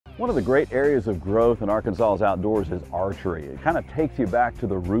One of the great areas of growth in Arkansas's outdoors is archery. It kind of takes you back to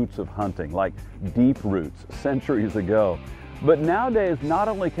the roots of hunting, like deep roots, centuries ago. But nowadays, not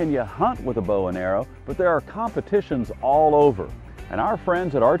only can you hunt with a bow and arrow, but there are competitions all over. And our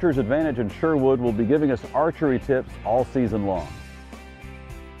friends at Archer's Advantage in Sherwood will be giving us archery tips all season long.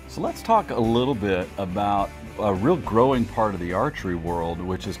 So let's talk a little bit about a real growing part of the archery world,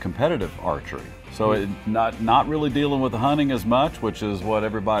 which is competitive archery. So not really dealing with the hunting as much, which is what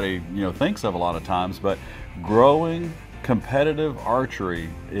everybody thinks of a lot of times, but growing competitive archery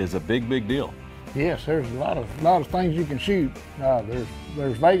is a big deal. Yes, there's a lot of things you can shoot.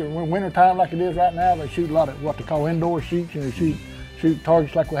 There's Vegas, when winter time like it is right now, they shoot a lot of what they call indoor shoots. Shoot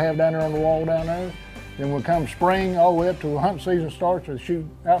targets like we have down there on the wall down there. Then when come spring, all the way up to hunting season starts, they shoot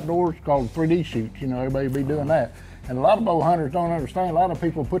outdoors called 3D shoots. Everybody be doing that. And a lot of bow hunters don't understand. A lot of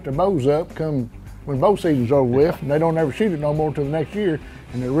people put their bows up when bow season's over with, and they don't ever shoot it no more until the next year.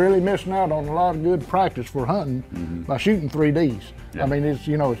 And they're really missing out on a lot of good practice for hunting by shooting 3Ds. Yeah. I mean,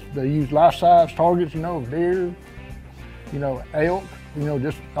 they use life-size targets, deer, elk,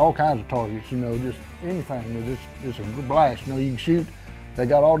 just all kinds of targets, just anything. It's a good blast. You can shoot. They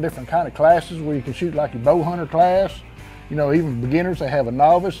got all different kind of classes where you can shoot like your bow hunter class. Even beginners, they have a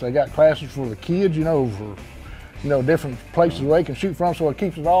novice. They got classes for the kids, for different places where they can shoot from. So it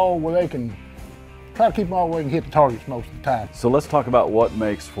keeps it all where they can try to keep them all where they can hit the targets most of the time. So let's talk about what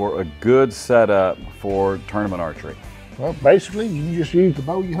makes for a good setup for tournament archery. Well, basically, you can just use the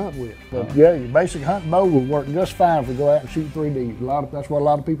bow you hunt with. But yeah, your basic hunting bow will work just fine if we go out and shoot 3D. That's what a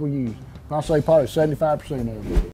lot of people use. I'll say probably 75% of it.